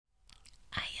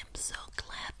so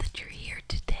glad that you're here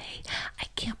today. I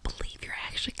can't believe you're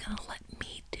actually going to let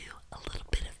me do a little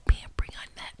bit of pampering on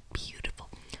that beautiful,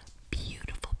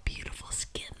 beautiful, beautiful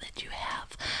skin that you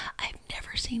have. I've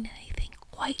never seen anything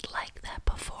quite like that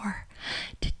before.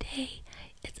 Today,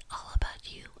 it's all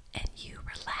about you and you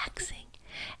relaxing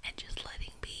and just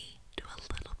letting me do a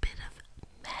little bit of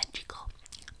magical,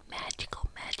 magical,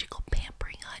 magical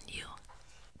pampering on you.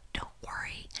 Don't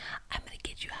worry, I'm going to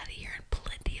get you out of here in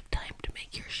plenty of time to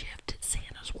make your shift at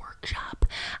Santa's workshop.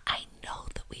 I know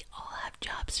that we all have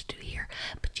jobs to do here,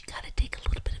 but you got to take a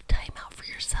little bit of time out for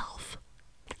yourself.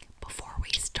 Before we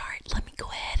start, let me go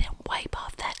ahead and wipe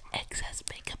off that excess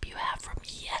makeup you have from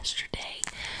yesterday.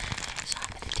 So I'm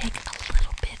going to take a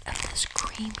little bit of this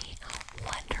creamy,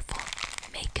 wonderful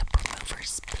makeup remover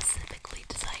specifically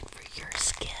designed for your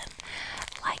skin.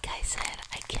 Like I said,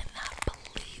 I cannot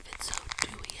believe it's so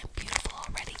dewy and beautiful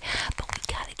already, but we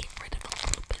gotta get rid of a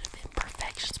little bit of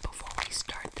imperfections before we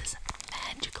start this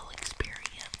magical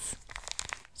experience.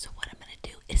 So what I'm gonna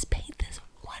do is paint this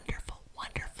wonderful,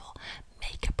 wonderful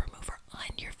makeup remover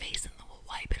on your face and then we'll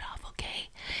wipe it off, okay?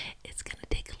 It's gonna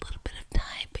take a little bit of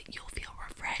time, but you'll feel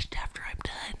refreshed after I'm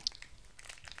done.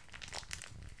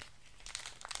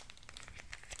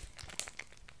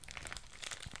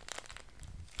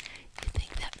 You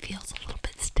think that feels a little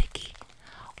bit sticky?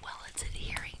 Well, it's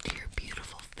adhering to your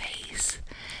beautiful face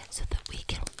so that we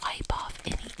can wipe off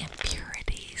any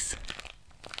impurities.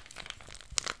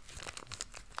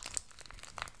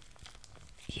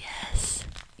 Yes,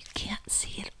 you can't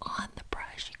see it on the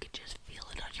brush, you can just feel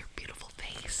it on your beautiful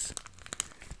face.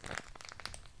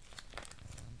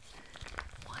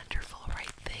 Wonderful,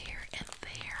 right there and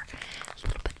there, a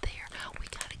little bit there. We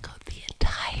gotta go the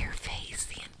entire face.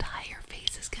 The entire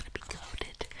face is gonna be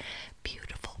coated.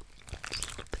 Beautiful. A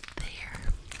little bit there.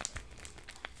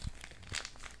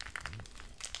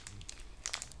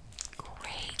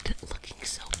 Great, looking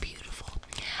so beautiful.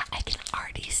 I can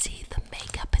already see the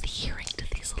makeup adhering to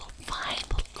these little fine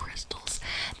little crystals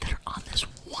that are on this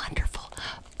wonderful,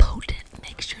 potent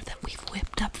mixture that we've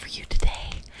whipped up for you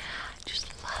today. Just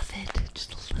love it.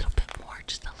 Just a little bit more.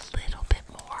 Just a little bit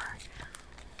more.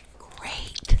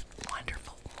 Great.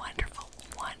 Wonderful, wonderful,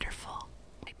 wonderful.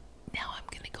 Now I'm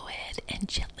going to go ahead and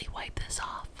gently wipe this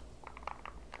off.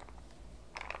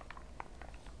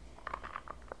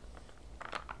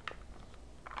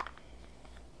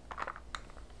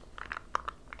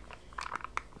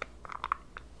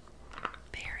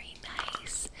 Very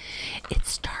nice. It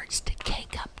starts to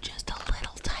cake up just a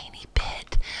little tiny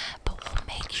bit, but we'll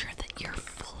make sure that you're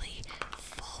fully,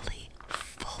 fully,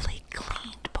 fully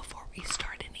cleaned before we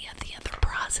start any of the other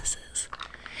processes.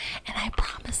 And I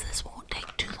promise this won't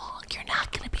take too long. You're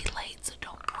not going to be late, so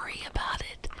don't worry about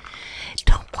it.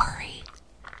 Don't worry.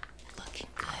 Looking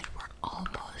good. We're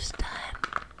almost done.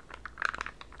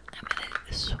 I'm going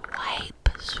to swipe,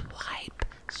 swipe,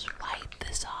 swipe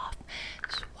this off.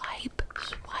 Swipe,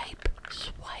 swipe,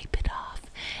 swipe it off.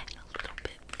 And a little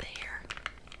bit there.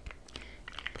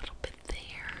 A little bit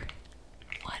there.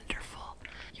 Wonderful.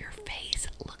 Your face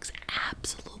looks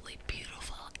absolutely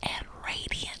beautiful and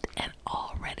radiant and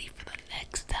all ready for the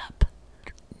next step.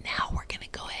 Now we're going to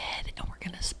go ahead and we're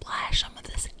going to splash some of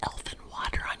this elfin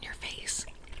water on your face.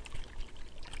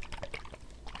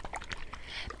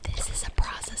 This is a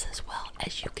process as well.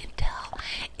 As you can tell,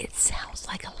 it sounds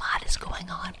like a lot is going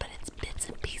on, but it's bits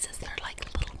and pieces. They're like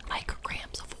little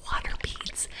micrograms of water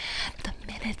beads. The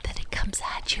minute that it comes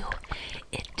at you,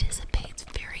 it dissipates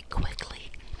very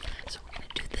quickly. So we're going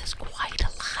to do this quite a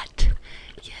lot.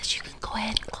 Yes, you can go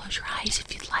ahead and close your eyes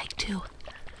if you'd like to.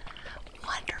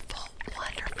 Wonderful,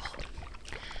 wonderful.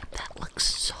 That looks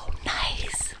so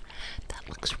nice. That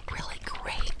looks really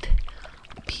great.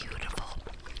 Beautiful.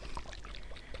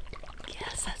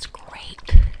 Yes, that's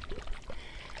great.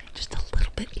 Just a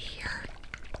little bit here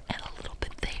and a little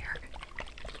bit there.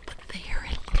 A little bit there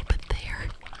and a little bit there.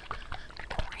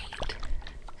 Great.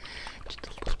 Just a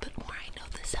little bit more. I know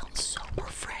this sounds so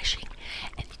refreshing,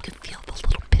 and you can feel the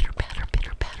little pitter patter,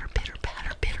 pitter patter, pitter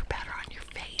patter, pitter patter on your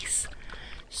face.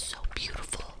 So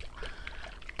beautiful.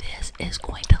 This is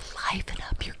going to liven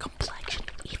up your complexion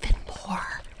even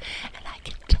more, and I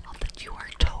can tell that you are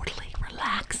totally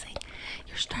relaxing.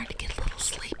 You're starting to get a little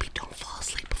sleepy. Don't fall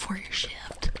asleep before your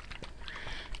shift.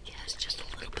 Yes, just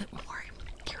a little bit more.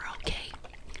 You're okay.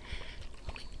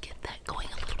 We can get that going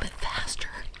a little bit faster.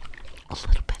 A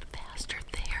little bit faster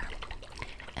there.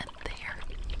 And there.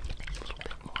 A little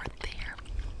bit more there.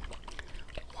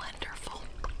 Wonderful.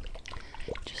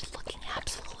 Just looking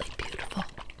absolutely beautiful.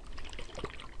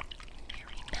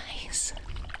 Very nice.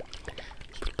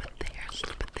 A little bit there, a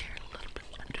little bit there, a little bit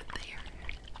under there.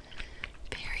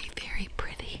 Very, very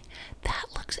pretty.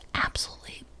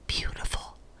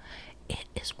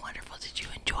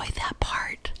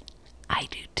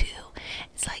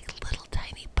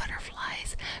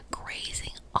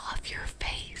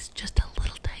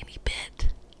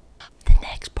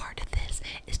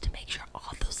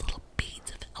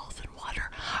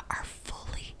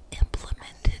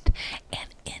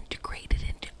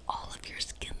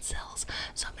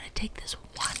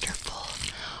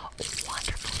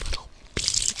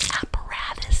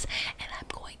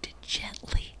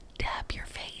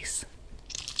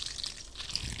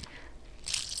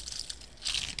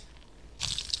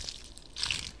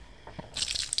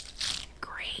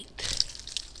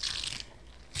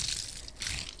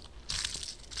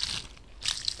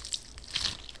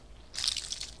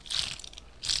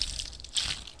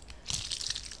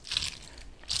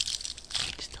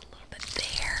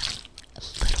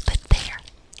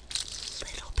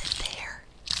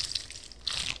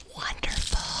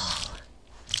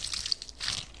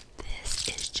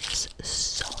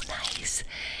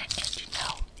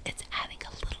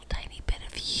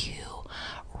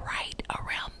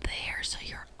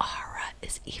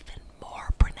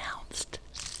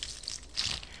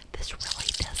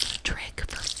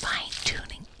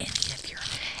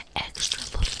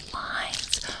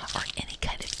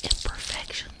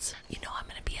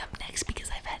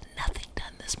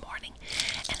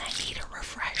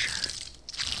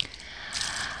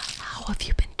 have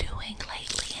you been doing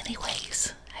lately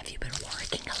anyways? Have you been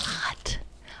working a lot?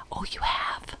 Oh, you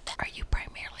have? Are you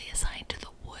primarily assigned to the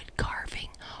wood carving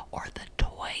or the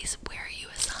toys? Where are you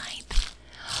assigned?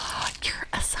 You're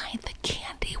assigned the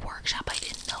candy workshop. I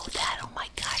didn't know that. Oh my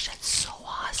gosh, that's so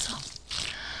awesome.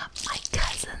 My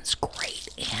cousin's great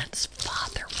aunt's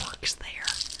father works there.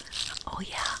 Oh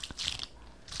yeah.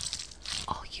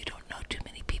 Oh, you don't know too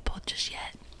many people just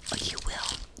yet. Oh, you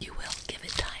will. You will. Give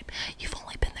it time. You've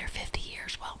only been there 50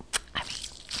 years. Well, I mean,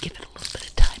 give it a little bit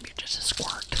of time. You're just a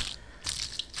squirt.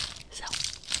 So,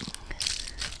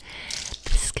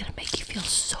 this is going to make you feel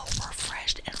so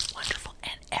refreshed and wonderful,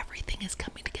 and everything is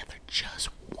coming together just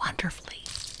wonderfully.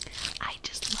 I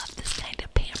just love this kind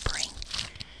of pampering.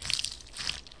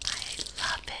 I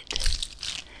love it.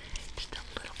 Just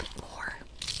a little bit more.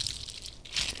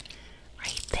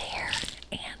 Right there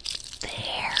and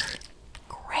there.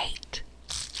 Great.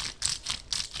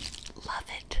 Love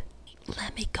it.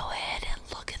 Let me go ahead and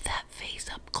look at that face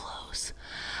up close.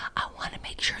 I want to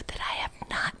make sure that I have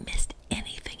not missed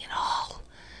anything at all.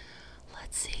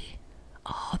 Let's see.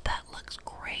 Oh, that looks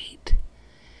great.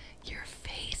 Your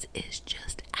face is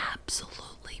just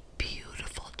absolutely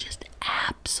beautiful. Just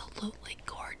absolutely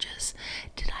gorgeous.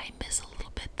 Did I miss a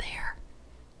little bit there?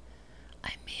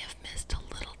 I may have missed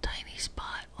a little tiny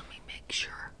spot. Let me make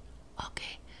sure.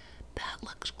 Okay, that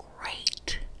looks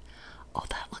great. Oh,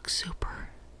 that looks super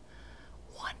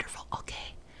wonderful.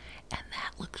 Okay, and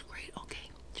that looks great. Okay,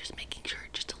 just making sure,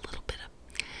 just a little bit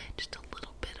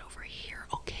over here.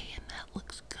 Okay, and that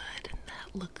looks good, and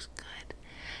that looks good.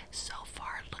 So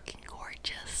far, looking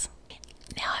gorgeous.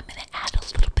 Now I'm gonna add a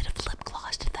little bit of lip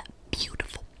gloss to that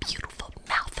beautiful, beautiful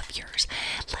mouth of yours.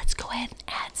 Let's go ahead and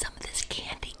add some of this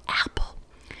candy apple.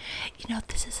 You know,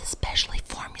 this is especially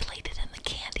formulated in the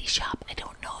candy shop. I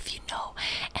don't know if you know,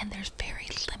 and there's very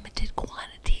limited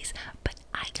quantities, but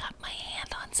I got my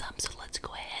hand on some, so let's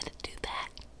go ahead and do that.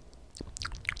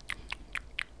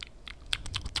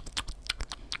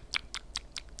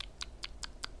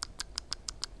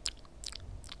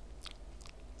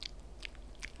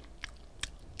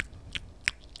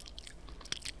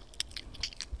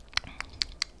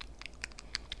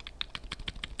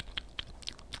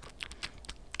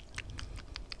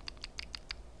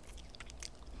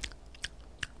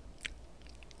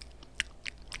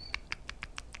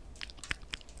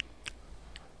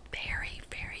 Very,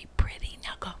 very pretty.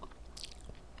 Now go.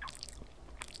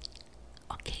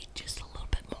 Okay, just a little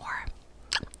bit more.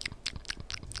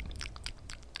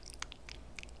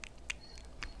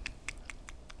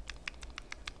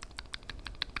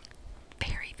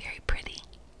 Very, very pretty.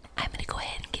 I'm going to go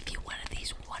ahead and give you one of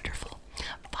these wonderful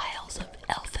vials of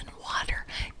elfin water,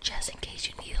 just in case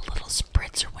you need a little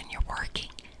spritzer when you're working.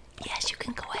 Yes, you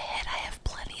can go ahead. I have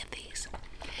plenty of these.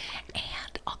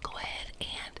 And I'll go ahead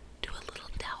and do a little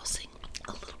dousing,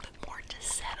 a little bit more to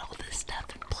set all this stuff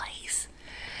in place.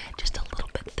 Just a little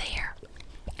bit there,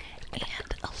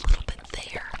 and a little bit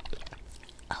there,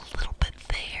 a little bit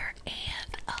there,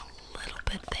 and a little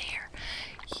bit there.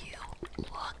 You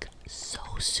look so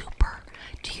super.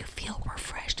 Do you feel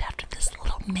refreshed after this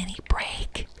little mini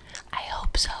break? I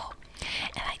hope so.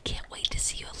 And I can't wait to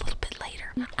see you a little bit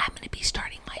later. I'm going to be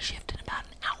starting my shift in about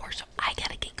an hour, so I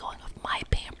got to get going with my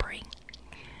pampering.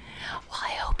 Well,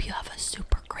 I hope you have a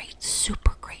super great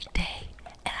day.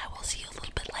 And I will see you a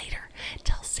little bit later.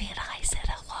 Tell Santa I said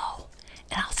hello.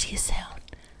 And I'll see you soon.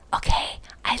 Okay?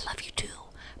 I love you too.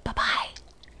 Bye-bye.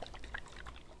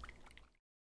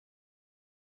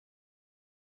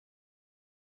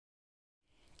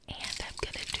 And I'm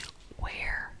gonna do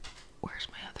where's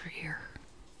my other ear?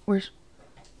 Where's